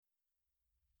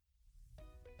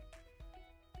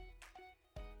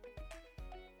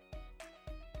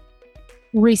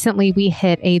Recently, we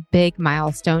hit a big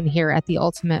milestone here at the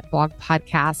Ultimate Blog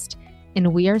Podcast,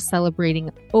 and we are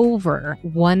celebrating over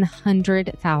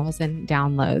 100,000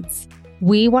 downloads.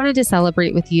 We wanted to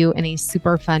celebrate with you in a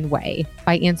super fun way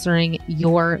by answering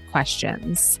your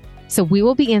questions. So we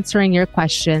will be answering your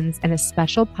questions in a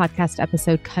special podcast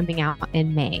episode coming out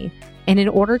in May. And in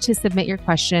order to submit your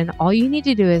question, all you need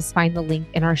to do is find the link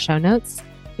in our show notes,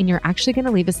 and you're actually going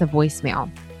to leave us a voicemail.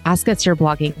 Ask us your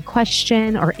blogging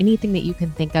question or anything that you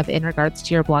can think of in regards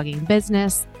to your blogging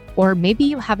business. Or maybe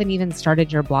you haven't even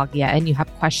started your blog yet and you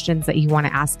have questions that you want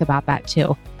to ask about that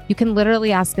too. You can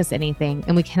literally ask us anything,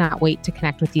 and we cannot wait to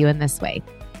connect with you in this way.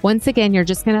 Once again, you're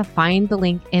just going to find the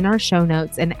link in our show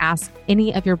notes and ask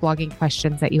any of your blogging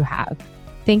questions that you have.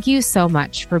 Thank you so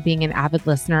much for being an avid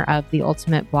listener of the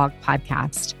Ultimate Blog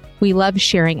Podcast. We love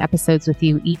sharing episodes with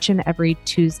you each and every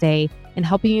Tuesday and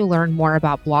helping you learn more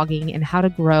about blogging and how to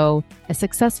grow a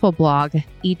successful blog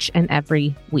each and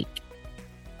every week.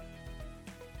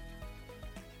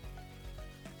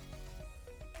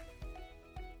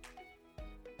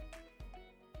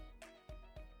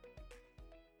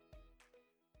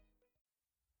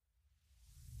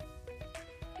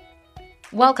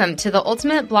 Welcome to the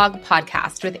Ultimate Blog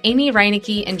Podcast with Amy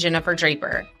Reinecke and Jennifer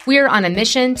Draper. We are on a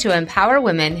mission to empower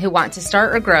women who want to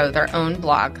start or grow their own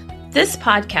blog. This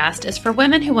podcast is for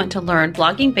women who want to learn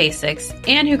blogging basics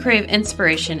and who crave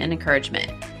inspiration and encouragement.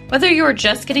 Whether you are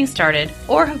just getting started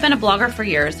or have been a blogger for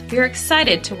years, we are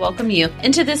excited to welcome you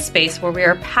into this space where we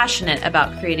are passionate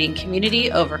about creating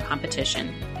community over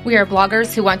competition. We are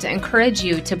bloggers who want to encourage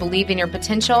you to believe in your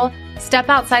potential, step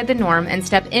outside the norm, and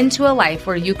step into a life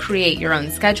where you create your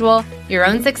own schedule, your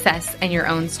own success, and your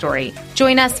own story.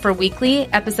 Join us for weekly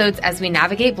episodes as we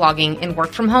navigate blogging and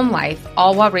work from home life,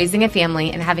 all while raising a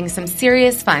family and having some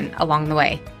serious fun along the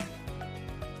way.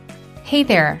 Hey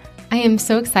there. I am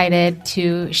so excited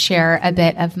to share a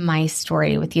bit of my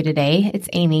story with you today. It's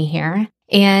Amy here.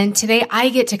 And today I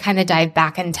get to kind of dive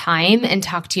back in time and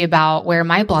talk to you about where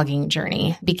my blogging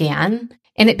journey began.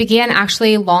 And it began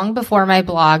actually long before my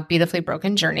blog, Beautifully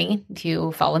Broken Journey, if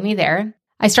you follow me there.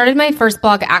 I started my first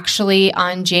blog actually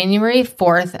on January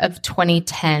 4th of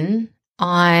 2010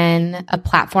 on a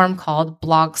platform called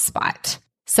Blogspot.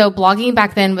 So blogging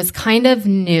back then was kind of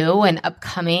new and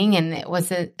upcoming, and it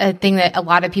was a thing that a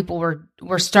lot of people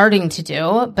were starting to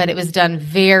do, but it was done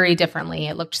very differently.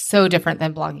 It looked so different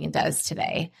than blogging does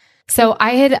today. So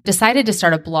I had decided to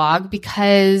start a blog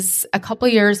because a couple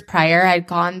years prior, I'd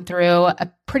gone through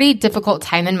a pretty difficult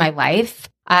time in my life.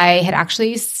 I had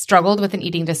actually struggled with an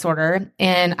eating disorder,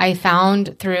 and I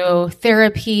found through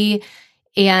therapy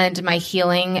and my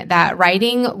healing that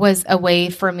writing was a way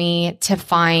for me to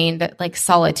find like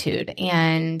solitude,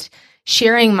 and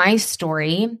sharing my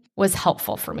story was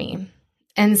helpful for me.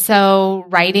 And so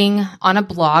writing on a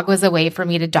blog was a way for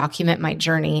me to document my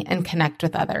journey and connect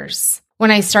with others.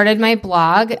 When I started my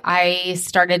blog,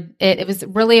 it was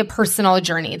really a personal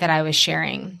journey that I was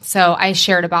sharing. So I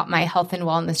shared about my health and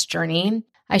wellness journey.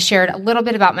 I shared a little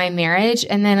bit about my marriage,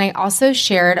 and then I also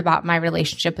shared about my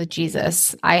relationship with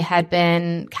Jesus. I had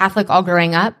been Catholic all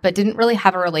growing up, but didn't really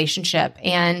have a relationship.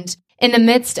 And in the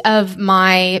midst of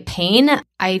my pain,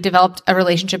 I developed a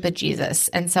relationship with Jesus.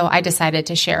 And so I decided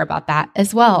to share about that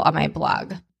as well on my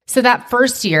blog. So that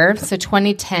first year, so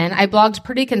 2010, I blogged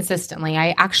pretty consistently.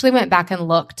 I actually went back and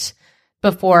looked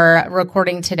before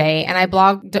recording today, and I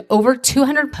blogged over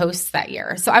 200 posts that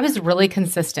year. So I was really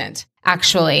consistent,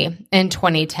 actually, in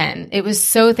 2010. It was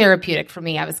so therapeutic for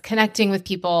me. I was connecting with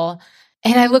people,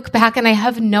 and I look back and I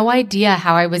have no idea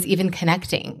how I was even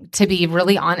connecting, to be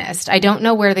really honest. I don't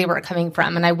know where they were coming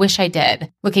from, and I wish I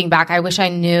did. Looking back, I wish I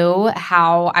knew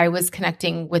how I was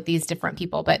connecting with these different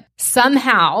people, but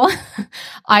somehow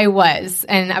I was,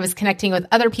 and I was connecting with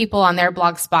other people on their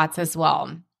blog spots as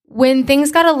well. When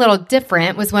things got a little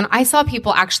different was when I saw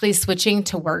people actually switching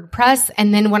to WordPress,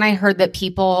 and then when I heard that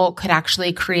people could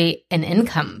actually create an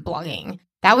income blogging.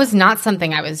 That was not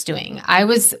something I was doing. I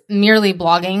was merely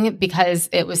blogging because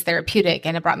it was therapeutic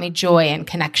and it brought me joy and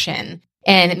connection,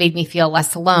 and it made me feel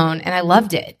less alone, and I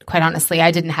loved it, quite honestly.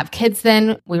 I didn't have kids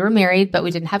then. We were married, but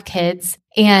we didn't have kids.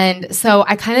 And so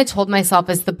I kind of told myself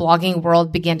as the blogging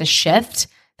world began to shift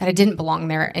that I didn't belong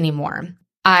there anymore.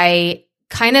 I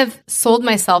kind of sold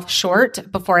myself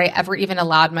short before I ever even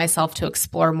allowed myself to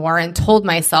explore more, and told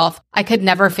myself I could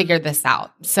never figure this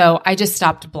out. So I just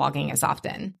stopped blogging as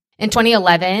often. In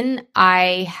 2011,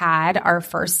 I had our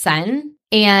first son,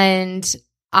 and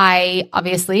I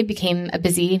obviously became a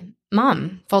busy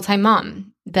mom, full-time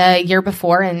mom. The year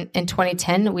before, in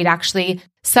 2010, we'd actually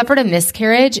suffered a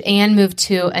miscarriage and moved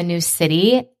to a new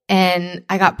city, and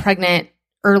I got pregnant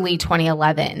early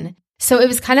 2011. So it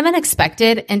was kind of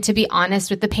unexpected. And to be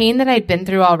honest, with the pain that I'd been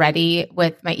through already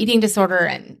with my eating disorder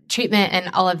and treatment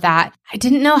and all of that, I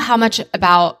didn't know how much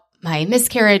about my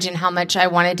miscarriage and how much I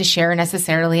wanted to share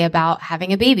necessarily about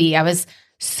having a baby. I was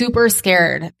super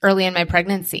scared early in my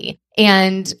pregnancy.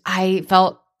 And I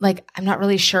felt like I'm not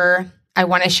really sure I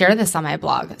want to share this on my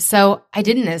blog. So I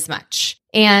didn't as much.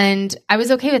 And I was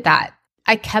okay with that.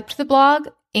 I kept the blog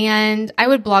and I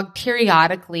would blog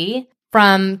periodically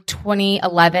from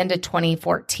 2011 to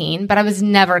 2014, but I was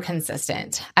never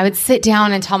consistent. I would sit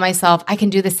down and tell myself, I can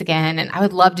do this again, and I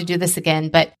would love to do this again,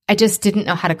 but I just didn't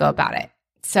know how to go about it.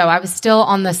 So I was still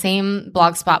on the same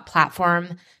Blogspot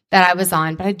platform that I was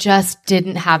on, but I just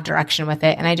didn't have direction with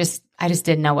it, and I just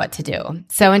didn't know what to do.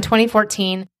 So in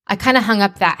 2014, I kind of hung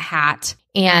up that hat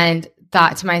and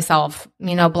thought to myself,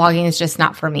 blogging is just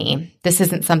not for me. This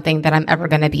isn't something that I'm ever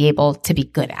going to be able to be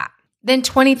good at. Then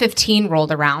 2015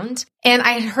 rolled around and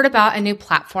I had heard about a new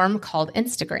platform called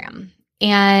Instagram,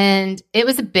 and it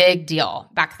was a big deal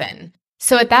back then.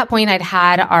 So at that point, I'd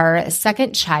had our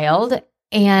second child,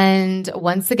 and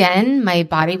once again, my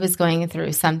body was going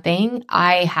through something.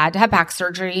 I had to have back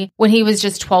surgery when he was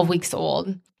just 12 weeks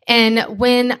old. And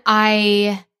when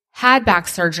I had back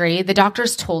surgery, the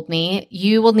doctors told me,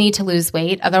 you will need to lose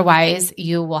weight. Otherwise,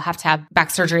 you will have to have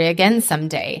back surgery again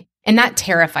someday. And that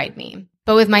terrified me.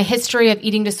 But with my history of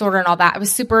eating disorder and all that, I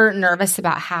was super nervous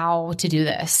about how to do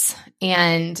this.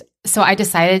 And so I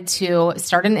decided to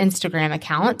start an Instagram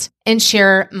account and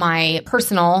share my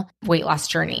personal weight loss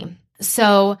journey.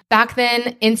 So back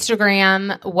then,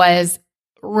 Instagram was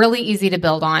really easy to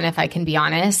build on, if I can be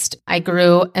honest. I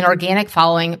grew an organic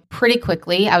following pretty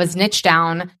quickly. I was niched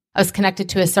down. I was connected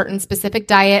to a certain specific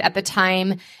diet at the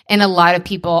time, and a lot of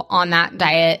people on that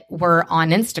diet were on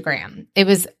Instagram. It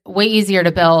was way easier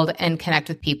to build and connect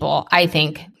with people, I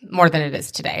think, more than it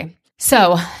is today.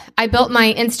 So I built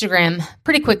my Instagram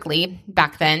pretty quickly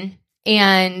back then,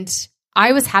 and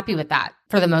I was happy with that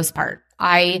for the most part.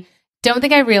 I don't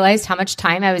think I realized how much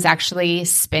time I was actually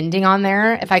spending on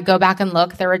there. If I go back and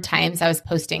look, there were times I was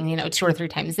posting, 2 or 3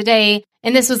 times a day.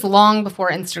 And this was long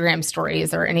before Instagram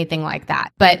stories or anything like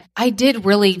that. But I did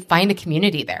really find a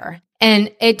community there.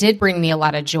 And it did bring me a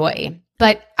lot of joy.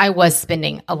 But I was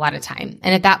spending a lot of time.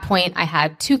 And at that point, I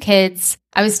had 2 kids.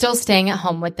 I was still staying at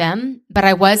home with them, but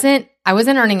I wasn't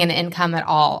earning an income at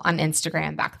all on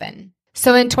Instagram back then.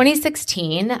 So in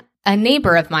 2016, a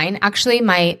neighbor of mine, actually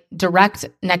my direct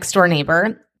next door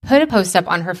neighbor, put a post up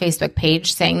on her Facebook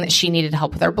page saying that she needed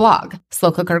help with her blog,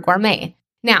 Slow Cooker Gourmet.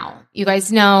 Now, you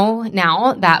guys know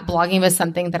now that blogging was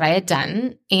something that I had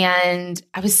done, and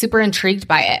I was super intrigued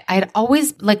by it. I had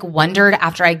always wondered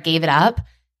after I gave it up,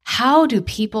 how do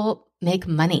people make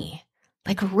money?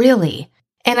 Really?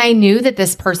 And I knew that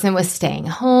this person was staying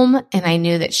home, and I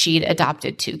knew that she'd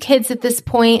adopted 2 kids at this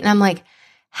point. And I'm like,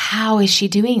 how is she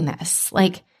doing this?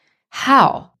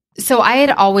 How? So I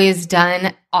had always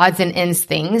done odds and ends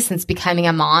things since becoming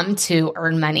a mom to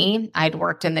earn money. I'd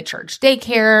worked in the church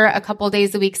daycare a couple of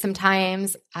days a week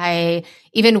sometimes. I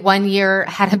even one year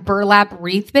had a burlap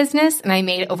wreath business, and I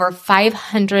made over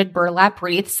 500 burlap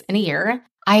wreaths in a year.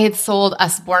 I had sold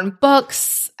Usborne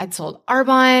books. I'd sold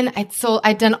Arbonne.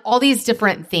 I'd done all these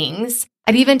different things.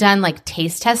 I'd even done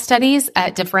taste test studies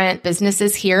at different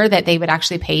businesses here that they would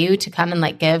actually pay you to come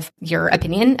and give your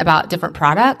opinion about different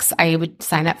products. I would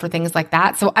sign up for things like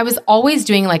that. So I was always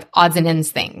doing odds and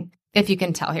ends thing. If you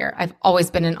can tell here, I've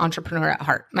always been an entrepreneur at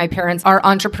heart. My parents are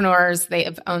entrepreneurs. They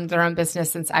have owned their own business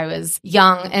since I was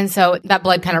young. And so that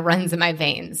blood kind of runs in my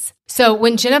veins. So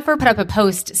when Jennifer put up a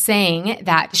post saying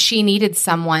that she needed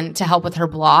someone to help with her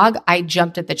blog, I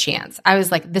jumped at the chance. I was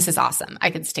like, this is awesome. I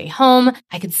could stay home.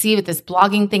 I could see what this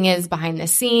blogging thing is behind the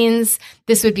scenes.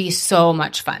 This would be so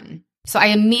much fun. So I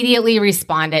immediately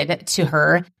responded to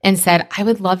her and said, I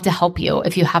would love to help you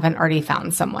if you haven't already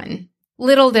found someone.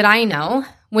 Little did I know,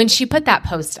 when she put that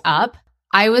post up,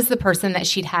 I was the person that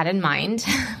she'd had in mind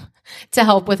to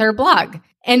help with her blog.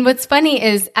 And what's funny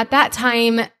is at that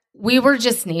time, we were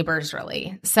just neighbors,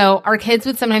 really. So our kids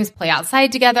would sometimes play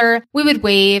outside together. We would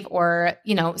wave or,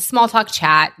 small talk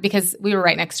chat because we were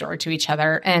right next door to each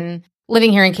other. And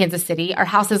living here in Kansas City, our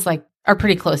houses are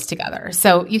pretty close together.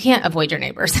 So you can't avoid your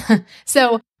neighbors.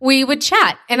 So we would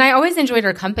chat, and I always enjoyed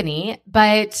her company,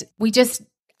 but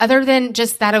other than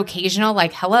just that occasional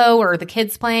hello or the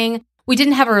kids playing, we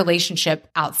didn't have a relationship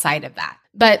outside of that.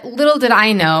 But little did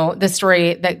I know the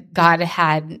story that God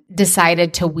had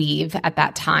decided to weave at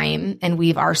that time and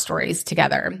weave our stories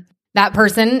together. That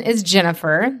person is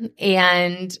Jennifer,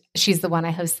 and she's the one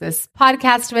I host this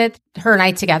podcast with. Her and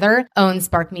I together own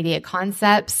Spark Media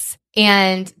Concepts.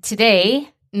 And today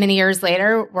many years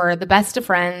later, we're the best of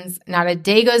friends. Not a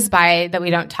day goes by that we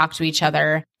don't talk to each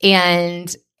other.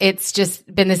 And it's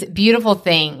just been this beautiful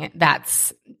thing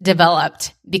that's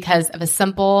developed because of a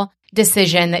simple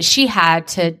decision that she had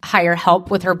to hire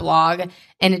help with her blog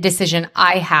and a decision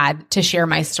I had to share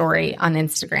my story on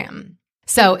Instagram.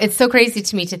 So it's so crazy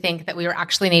to me to think that we were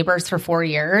actually neighbors for 4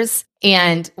 years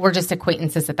and we're just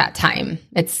acquaintances at that time.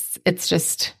 It's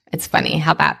funny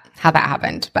how that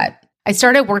happened. But I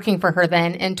started working for her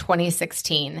then in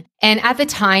 2016. And at the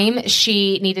time,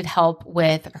 she needed help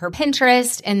with her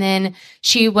Pinterest. And then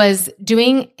she was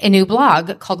doing a new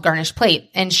blog called Garnish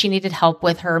Plate. And she needed help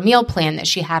with her meal plan that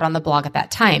she had on the blog at that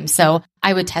time. So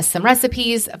I would test some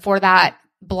recipes for that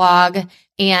blog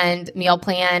and meal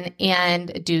plan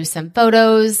and do some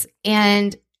photos.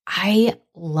 And I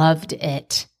loved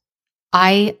it.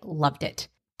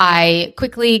 I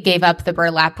quickly gave up the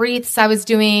burlap wreaths I was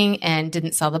doing and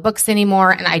didn't sell the books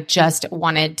anymore. And I just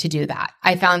wanted to do that.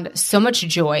 I found so much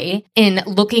joy in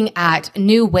looking at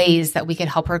new ways that we could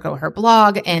help her grow her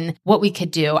blog and what we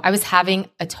could do. I was having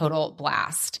a total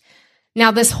blast. Now,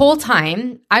 this whole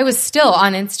time, I was still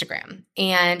on Instagram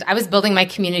and I was building my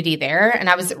community there and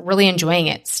I was really enjoying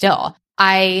it still.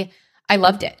 I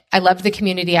loved it. I loved the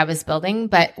community I was building.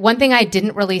 But one thing I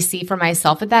didn't really see for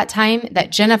myself at that time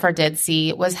that Jennifer did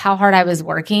see was how hard I was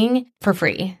working for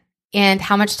free and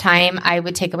how much time I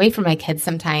would take away from my kids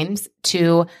sometimes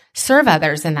to serve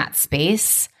others in that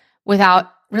space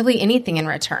without really anything in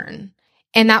return.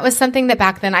 And that was something that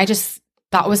back then I just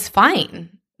thought was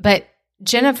fine. But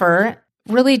Jennifer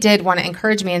really did want to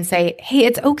encourage me and say, hey,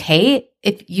 it's okay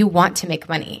if you want to make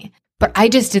money. But I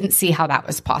just didn't see how that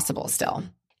was possible still.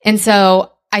 And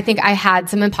so I think I had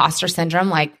some imposter syndrome,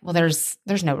 like, well, there's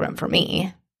no room for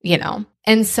me, you know?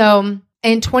 And so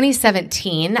in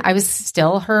 2017, I was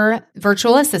still her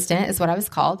virtual assistant is what I was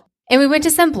called. And we went to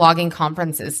some blogging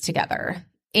conferences together.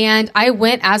 And I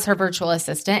went as her virtual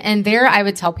assistant. And there I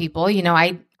would tell people, you know,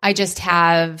 I just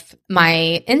have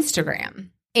my Instagram.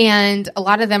 And a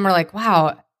lot of them were like,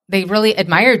 wow, they really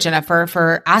admired Jennifer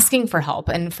for asking for help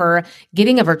and for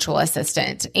getting a virtual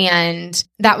assistant. And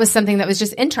that was something that was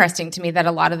just interesting to me that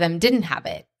a lot of them didn't have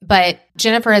it. But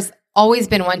Jennifer has always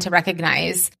been one to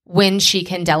recognize when she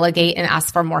can delegate and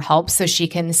ask for more help so she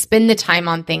can spend the time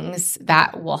on things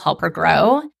that will help her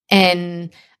grow. And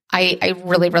I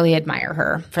really, really admire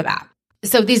her for that.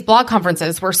 So these blog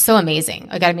conferences were so amazing.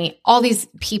 I got to meet all these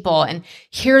people and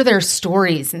hear their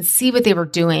stories and see what they were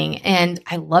doing. And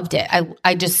I loved it.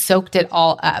 I just soaked it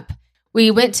all up. We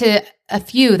went to a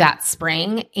few that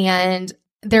spring and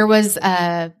there was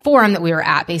a forum that we were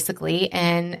at basically,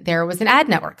 and there was an ad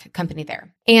network company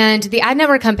there. And the ad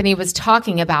network company was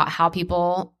talking about how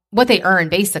people, what they earn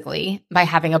basically by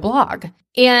having a blog.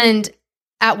 And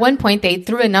at one point, they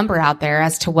threw a number out there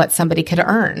as to what somebody could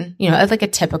earn, you know, like a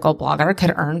typical blogger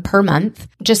could earn per month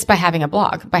just by having a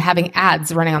blog, by having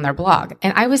ads running on their blog.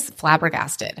 And I was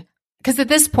flabbergasted because at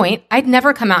this point, I'd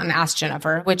never come out and asked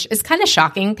Jennifer, which is kind of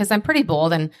shocking because I'm pretty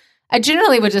bold and I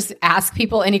generally would just ask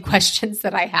people any questions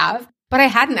that I have. But I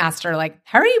hadn't asked her, like,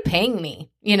 how are you paying me?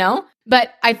 You know,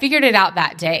 but I figured it out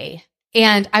that day.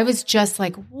 And I was just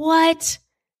like, what?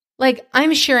 Like,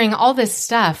 I'm sharing all this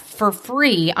stuff for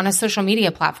free on a social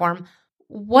media platform.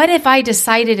 What if I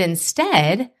decided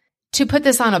instead to put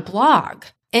this on a blog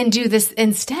and do this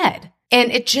instead?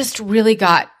 And it just really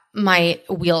got my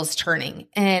wheels turning.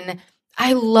 And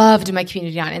I loved my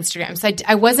community on Instagram. So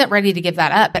I wasn't ready to give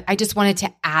that up, but I just wanted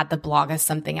to add the blog as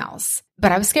something else.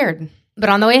 But I was scared. But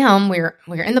on the way home, we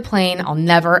were in the plane. I'll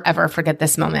never, ever forget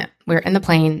this moment. We were in the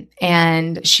plane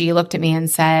and she looked at me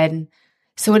and said,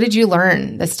 so what did you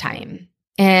learn this time?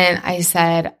 And I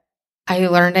said, I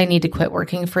learned I need to quit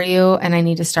working for you and I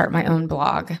need to start my own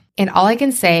blog. And all I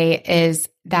can say is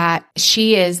that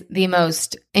she is the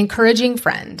most encouraging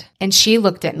friend. And she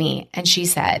looked at me and she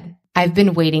said, I've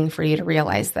been waiting for you to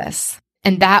realize this.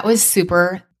 And that was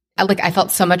super, like, I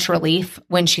felt so much relief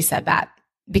when she said that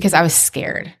because I was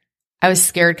scared. I was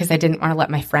scared because I didn't want to let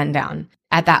my friend down.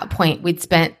 At that point, we'd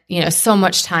spent, so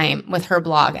much time with her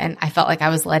blog and I felt like I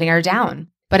was letting her down.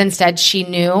 But instead, she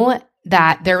knew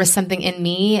that there was something in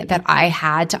me that I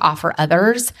had to offer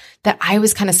others that I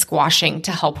was kind of squashing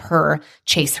to help her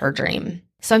chase her dream.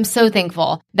 So I'm so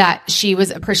thankful that she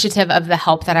was appreciative of the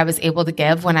help that I was able to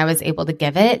give when I was able to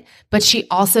give it. But she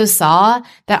also saw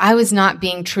that I was not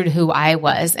being true to who I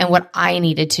was and what I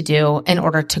needed to do in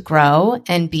order to grow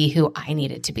and be who I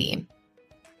needed to be.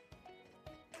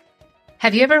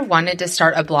 Have you ever wanted to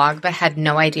start a blog but had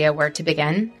no idea where to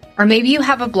begin? Or maybe you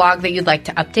have a blog that you'd like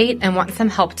to update and want some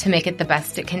help to make it the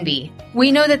best it can be.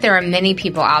 We know that there are many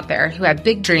people out there who have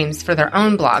big dreams for their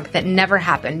own blog that never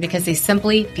happen because they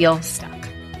simply feel stuck.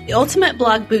 The Ultimate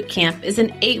Blog Bootcamp is an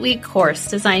 8-week course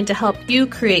designed to help you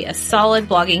create a solid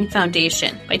blogging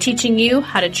foundation by teaching you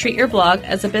how to treat your blog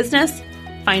as a business,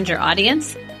 find your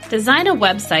audience, design a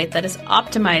website that is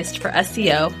optimized for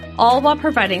SEO, all while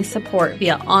providing support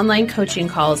via online coaching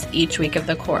calls each week of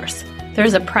the course.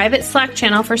 There's a private Slack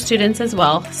channel for students as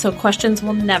well, so questions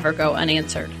will never go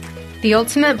unanswered. The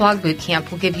Ultimate Blog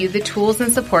Bootcamp will give you the tools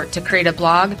and support to create a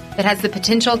blog that has the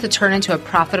potential to turn into a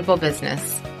profitable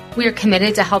business. We are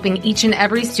committed to helping each and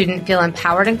every student feel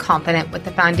empowered and confident with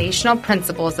the foundational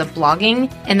principles of blogging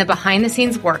and the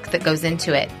behind-the-scenes work that goes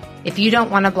into it. If you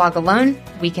don't want to blog alone,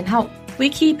 we can help. We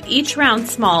keep each round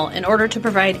small in order to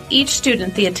provide each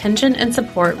student the attention and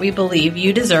support we believe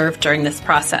you deserve during this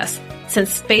process.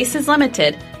 Since space is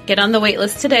limited, get on the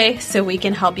waitlist today so we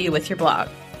can help you with your blog.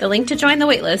 The link to join the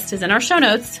waitlist is in our show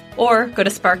notes, or go to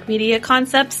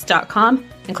sparkmediaconcepts.com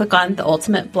and click on the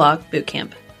Ultimate Blog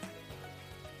Bootcamp.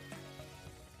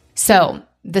 So,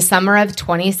 the summer of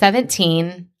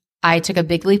 2017, I took a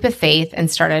big leap of faith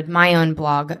and started my own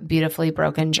blog, Beautifully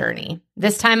Broken Journey.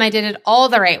 This time I did it all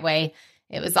the right way.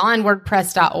 It was on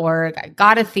WordPress.org. I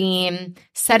got a theme,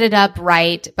 set it up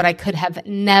right, but I could have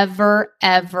never,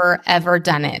 ever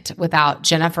done it without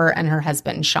Jennifer and her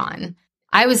husband, Sean.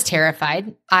 I was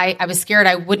terrified. I was scared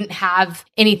I wouldn't have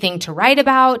anything to write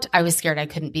about. I was scared I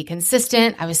couldn't be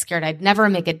consistent. I was scared I'd never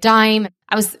make a dime.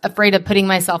 I was afraid of putting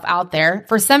myself out there.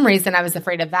 For some reason, I was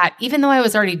afraid of that, even though I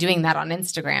was already doing that on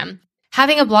Instagram.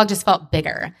 Having a blog just felt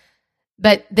bigger.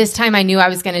 But this time I knew I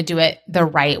was going to do it the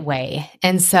right way.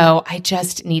 And so I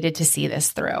just needed to see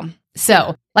this through.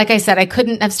 So, like I said, I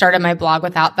couldn't have started my blog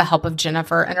without the help of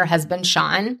Jennifer and her husband,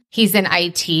 Sean. He's in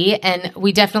IT, and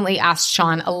we definitely asked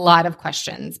Sean a lot of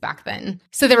questions back then.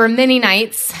 So there were many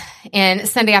nights and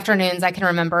Sunday afternoons I can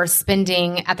remember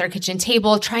spending at their kitchen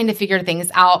table trying to figure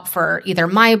things out for either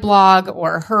my blog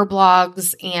or her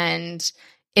blogs, and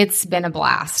it's been a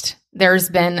blast. There's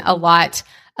been a lot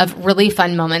of really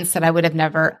fun moments that I would have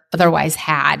never otherwise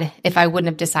had if I wouldn't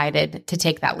have decided to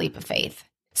take that leap of faith.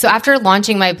 So after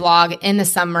launching my blog in the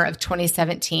summer of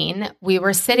 2017,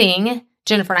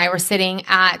 Jennifer and I were sitting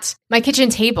at my kitchen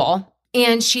table,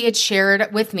 and she had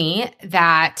shared with me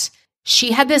that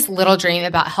she had this little dream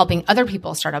about helping other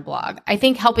people start a blog. I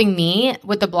think helping me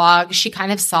with the blog, she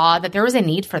kind of saw that there was a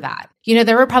need for that. You know,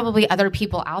 there were probably other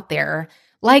people out there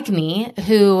like me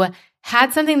who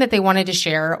had something that they wanted to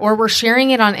share or were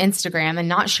sharing it on Instagram and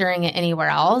not sharing it anywhere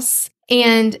else,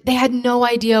 and they had no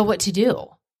idea what to do.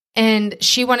 And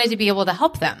she wanted to be able to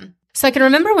help them. So I can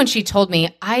remember when she told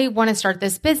me, I want to start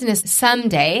this business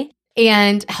someday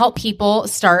and help people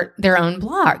start their own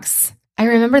blogs. I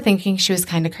remember thinking she was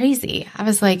kind of crazy. I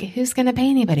was like, who's going to pay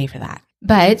anybody for that?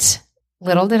 But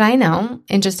little did I know,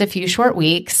 in just a few short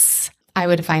weeks, I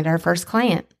would find our first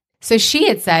client. So she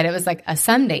had said it was like a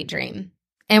someday dream.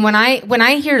 And when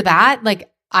I hear that,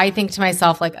 like, I think to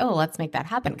myself, like, oh, let's make that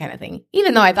happen kind of thing,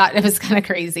 even though I thought it was kind of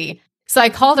crazy. So I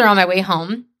called her on my way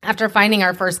home after finding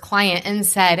our first client and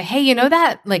said, hey, you know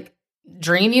that like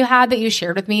dream you had that you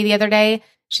shared with me the other day?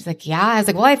 She's like, yeah. I was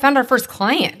like, well, I found our first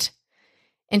client.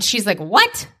 And she's like,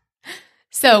 what?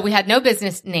 So we had no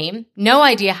business name, no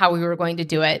idea how we were going to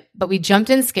do it, but we jumped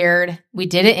in scared. We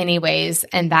did it anyways.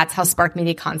 And that's how Spark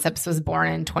Media Concepts was born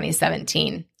in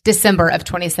 2017, December of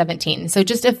 2017. So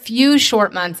just a few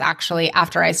short months actually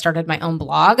after I started my own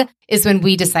blog is when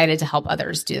we decided to help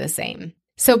others do the same.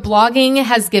 So blogging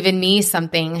has given me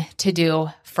something to do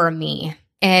for me.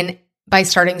 And by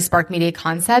starting Spark Media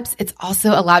Concepts, it's also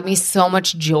allowed me so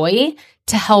much joy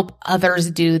to help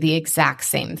others do the exact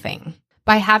same thing.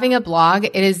 By having a blog,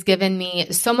 it has given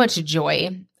me so much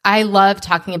joy. I love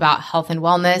talking about health and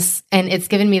wellness, and it's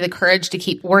given me the courage to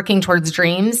keep working towards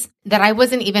dreams that I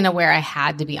wasn't even aware I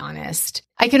had, to be honest.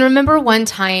 I can remember one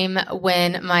time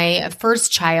when my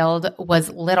first child was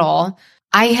little,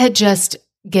 I had just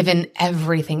given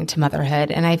everything to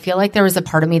motherhood. And I feel like there was a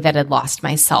part of me that had lost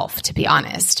myself, to be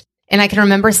honest. And I can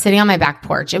remember sitting on my back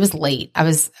porch. It was late. I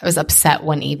was upset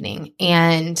one evening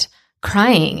and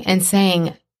crying and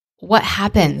saying, what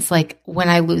happens like when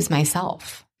I lose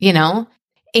myself, you know?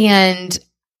 And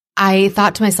I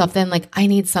thought to myself then, like, I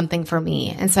need something for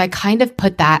me. And so I kind of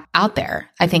put that out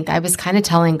there. I think I was kind of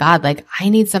telling God, like, I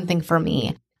need something for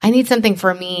me. I need something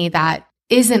for me that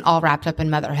isn't all wrapped up in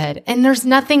motherhood. And there's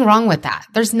nothing wrong with that.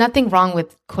 There's nothing wrong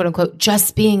with, quote unquote,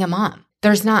 just being a mom.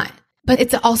 There's not. But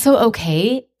it's also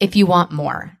okay if you want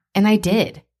more. And I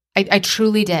did. I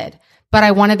truly did. but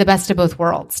I wanted the best of both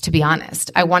worlds, to be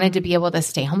honest. I wanted to be able to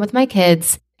stay home with my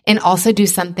kids and also do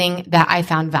something that I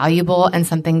found valuable and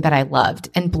something that I loved.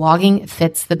 And blogging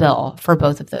fits the bill for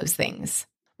both of those things.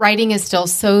 Writing is still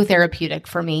so therapeutic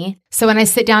for me. So when I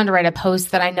sit down to write a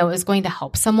post that I know is going to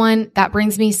help someone, that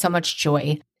brings me so much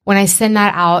joy. When I send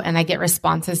that out and I get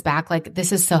responses back like,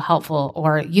 this is so helpful,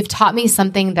 or you've taught me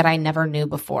something that I never knew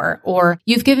before, or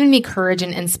you've given me courage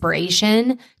and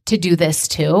inspiration to do this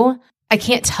too, I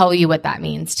can't tell you what that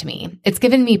means to me. It's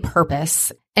given me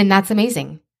purpose, and that's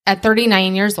amazing. At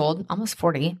 39 years old, almost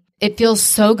 40, it feels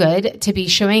so good to be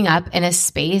showing up in a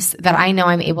space that I know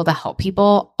I'm able to help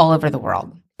people all over the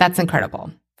world. That's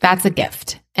incredible. That's a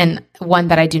gift, and one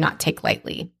that I do not take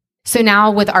lightly. So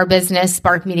now with our business,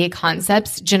 Spark Media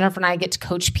Concepts, Jennifer and I get to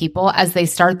coach people as they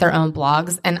start their own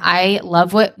blogs, and I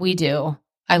love what we do.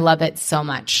 I love it so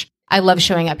much. I love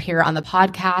showing up here on the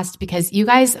podcast because you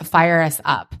guys fire us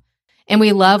up. And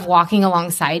we love walking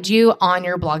alongside you on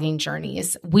your blogging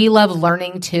journeys. We love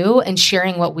learning too and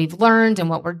sharing what we've learned and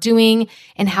what we're doing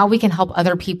and how we can help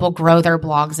other people grow their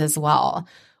blogs as well.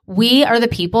 We are the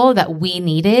people that we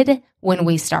needed when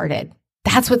we started.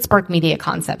 That's what Spark Media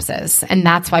Concepts is. And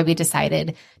that's why we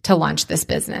decided to launch this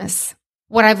business.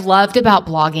 What I've loved about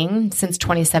blogging since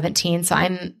 2017, so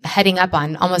I'm heading up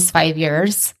on almost 5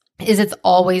 years, is it's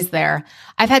always there.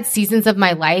 I've had seasons of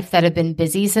my life that have been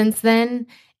busy since then,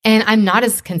 and I'm not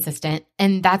as consistent,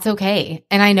 and that's okay.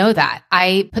 And I know that.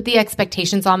 I put the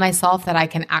expectations on myself that I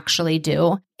can actually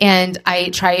do. And I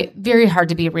try very hard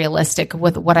to be realistic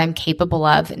with what I'm capable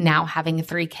of now having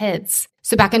 3 kids.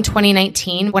 So back in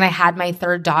 2019, when I had my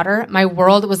 3rd daughter, my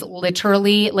world was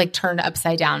literally like turned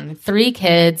upside down. 3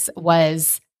 kids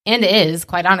was, and is,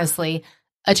 quite honestly,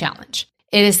 a challenge.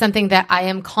 It is something that I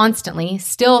am constantly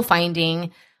still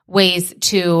finding ways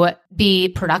to be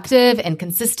productive and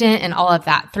consistent and all of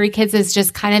that. 3 kids has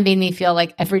just kind of made me feel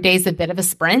like every day is a bit of a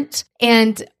sprint.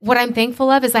 And what I'm thankful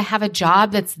of is I have a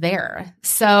job that's there.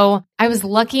 So I was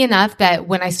lucky enough that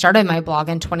when I started my blog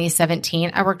in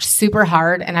 2017, I worked super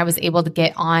hard and I was able to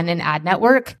get on an ad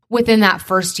network within that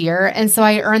first year. And so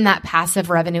I earned that passive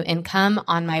revenue income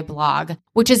on my blog,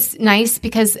 which is nice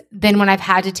because then when I've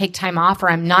had to take time off or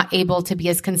I'm not able to be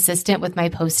as consistent with my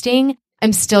posting,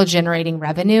 I'm still generating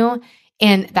revenue,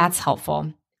 and that's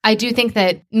helpful. I do think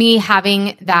that me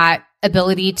having that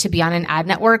ability to be on an ad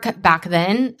network back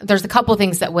then, there's a couple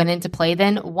things that went into play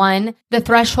then. One, the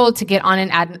threshold to get on an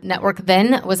ad network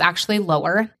then was actually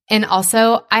lower. And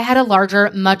also, I had a larger,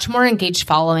 much more engaged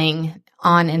following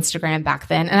on Instagram back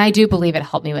then, and I do believe it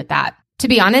helped me with that. To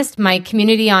be honest, my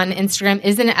community on Instagram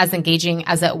isn't as engaging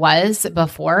as it was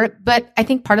before, but I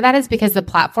think part of that is because the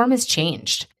platform has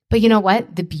changed. But you know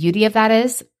what? The beauty of that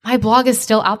is my blog is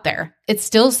still out there. It's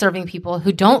still serving people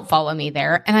who don't follow me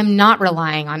there. And I'm not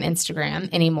relying on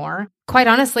Instagram anymore, quite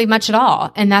honestly, much at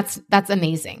all. And that's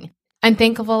amazing. I'm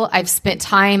thankful I've spent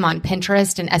time on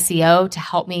Pinterest and SEO to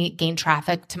help me gain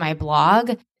traffic to my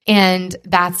blog. And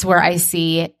that's where I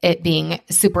see it being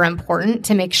super important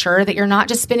to make sure that you're not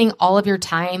just spending all of your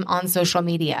time on social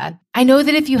media. I know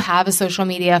that if you have a social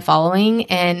media following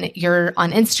and you're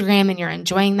on Instagram and you're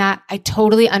enjoying that, I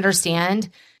totally understand.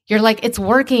 You're like, it's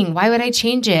working. Why would I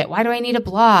change it? Why do I need a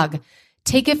blog?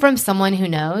 Take it from someone who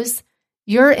knows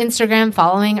your Instagram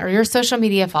following or your social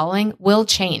media following will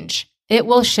change. It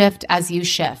will shift as you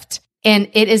shift, and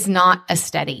it is not a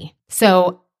steady.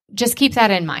 So just keep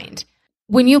that in mind.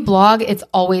 When you blog, it's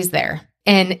always there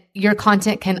and your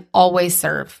content can always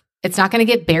serve. It's not going to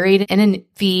get buried in a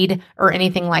feed or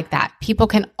anything like that. People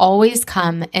can always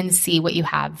come and see what you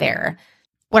have there.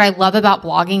 What I love about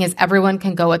blogging is everyone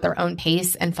can go at their own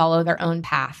pace and follow their own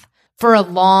path. For a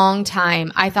long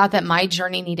time, I thought that my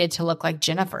journey needed to look like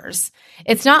Jennifer's.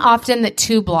 It's not often that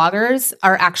 2 bloggers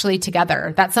are actually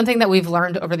together. That's something that we've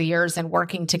learned over the years in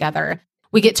working together.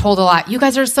 We get told a lot, you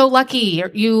guys are so lucky.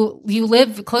 You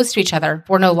live close to each other.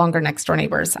 We're no longer next door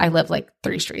neighbors. I live like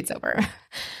 3 streets over.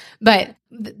 But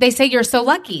they say you're so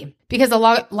lucky because a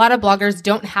lot of bloggers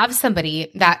don't have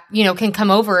somebody that, can come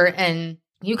over and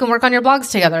you can work on your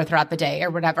blogs together throughout the day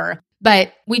or whatever.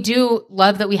 But we do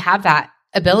love that we have that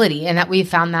ability and that we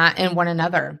found that in one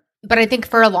another. But I think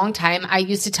for a long time, I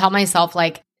used to tell myself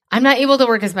like, I'm not able to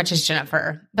work as much as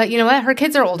Jennifer, but you know what? Her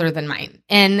kids are older than mine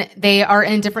and they are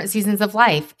in different seasons of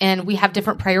life and we have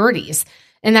different priorities.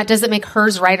 And that doesn't make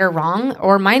hers right or wrong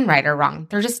or mine right or wrong.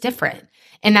 They're just different.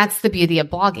 And that's the beauty of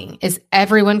blogging is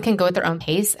everyone can go at their own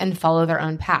pace and follow their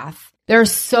own path. There are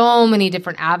so many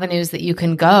different avenues that you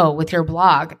can go with your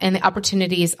blog and the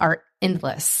opportunities are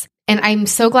endless. And I'm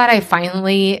so glad I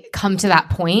finally come to that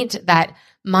point that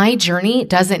my journey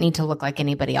doesn't need to look like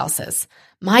anybody else's.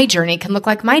 My journey can look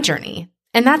like my journey.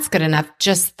 And that's good enough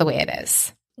just the way it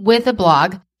is. With a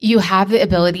blog, you have the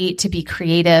ability to be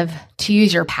creative, to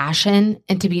use your passion,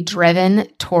 and to be driven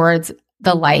towards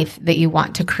the life that you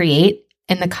want to create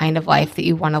and the kind of life that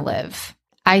you want to live.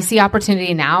 I see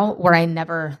opportunity now where I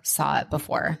never saw it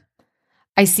before.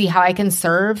 I see how I can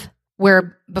serve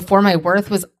where before my worth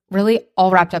was really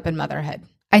all wrapped up in motherhood.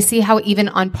 I see how even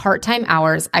on part-time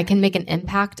hours, I can make an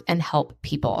impact and help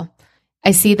people.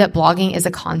 I see that blogging is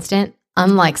a constant,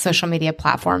 unlike social media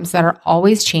platforms that are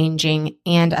always changing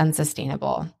and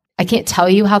unsustainable. I can't tell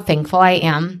you how thankful I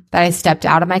am that I stepped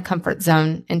out of my comfort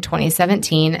zone in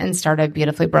 2017 and started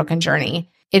Beautifully Broken Journey.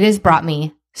 It has brought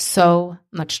me so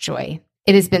much joy.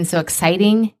 It has been so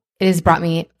exciting. It has brought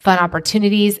me fun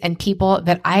opportunities and people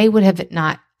that I would have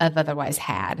not have otherwise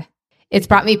had. It's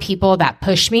brought me people that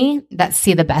push me, that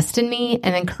see the best in me,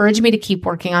 and encourage me to keep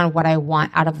working on what I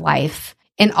want out of life,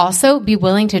 and also be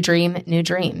willing to dream new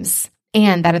dreams.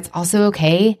 And that it's also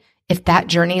okay if that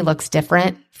journey looks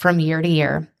different from year to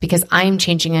year, because I'm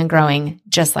changing and growing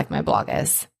just like my blog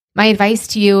is. My advice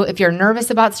to you, if you're nervous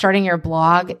about starting your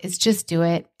blog, is just do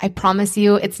it. I promise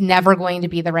you, it's never going to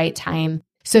be the right time.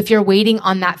 So if you're waiting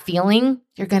on that feeling,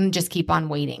 you're going to just keep on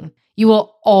waiting. You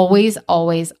will always,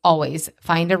 always, always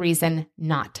find a reason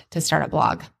not to start a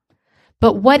blog.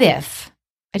 But what if,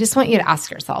 I just want you to ask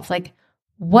yourself,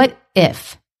 what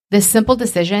if this simple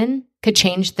decision could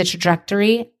change the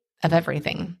trajectory of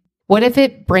everything? What if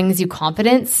it brings you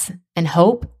confidence and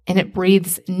hope, and it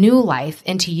breathes new life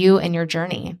into you and your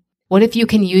journey? What if you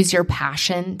can use your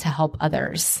passion to help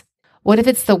others? What if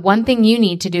it's the one thing you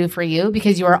need to do for you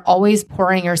because you are always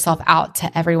pouring yourself out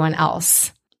to everyone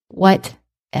else? What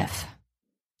if?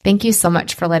 Thank you so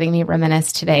much for letting me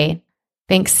reminisce today.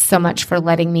 Thanks so much for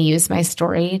letting me use my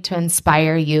story to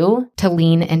inspire you to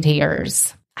lean into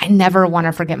yours. I never want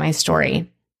to forget my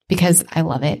story because I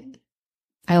love it.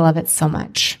 I love it so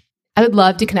much. I would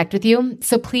love to connect with you.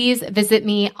 So please visit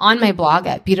me on my blog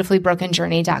at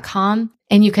beautifullybrokenjourney.com.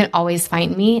 And you can always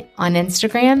find me on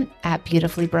Instagram at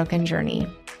beautifullybrokenjourney.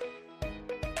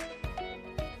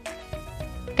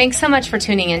 Thanks so much for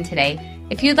tuning in today.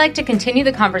 If you'd like to continue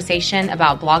the conversation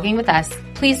about blogging with us,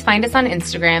 please find us on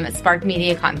Instagram at Spark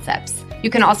Media Concepts. You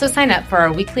can also sign up for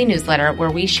our weekly newsletter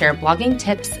where we share blogging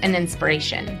tips and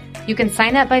inspiration. You can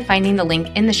sign up by finding the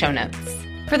link in the show notes.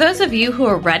 For those of you who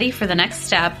are ready for the next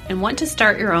step and want to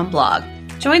start your own blog,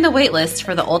 join the waitlist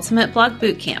for the Ultimate Blog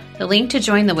Bootcamp. The link to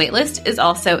join the waitlist is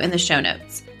also in the show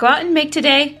notes. Go out and make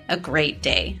today a great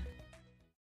day.